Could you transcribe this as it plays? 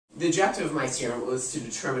The objective of my theorem was to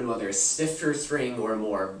determine whether a stiffer spring or a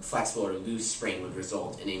more flexible or loose spring would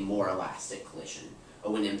result in a more elastic collision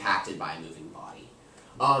when impacted by a moving body.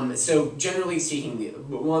 So generally speaking,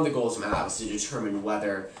 one of the goals of my lab was to determine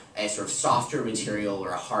whether a sort of softer material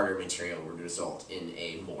or a harder material would result in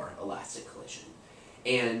a more elastic collision.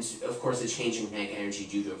 And of course, the change in kinetic energy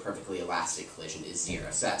due to a perfectly elastic collision is zero.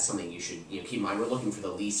 So that's something you should keep in mind. We're looking for the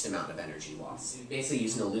least amount of energy loss. We basically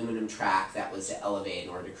used an aluminum track that was to elevate in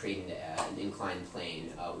order to create an inclined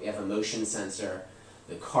plane. We have a motion sensor,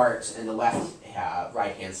 the cart, and the left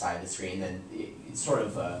right-hand side of the screen. Then it's sort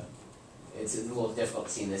of it's a little difficult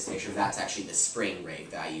to see in this picture. That's actually the spring rig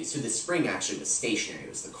that I used. So the spring actually was stationary. It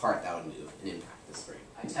was the cart that would move and impact the spring.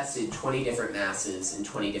 I tested 20 different masses and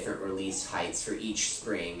 20 different release heights for each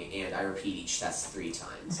spring, and I repeat each test 3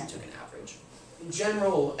 times and took an average. In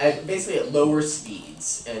general, basically at lower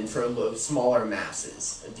speeds and for smaller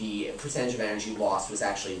masses, the percentage of energy lost was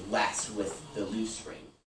actually less with the loose spring.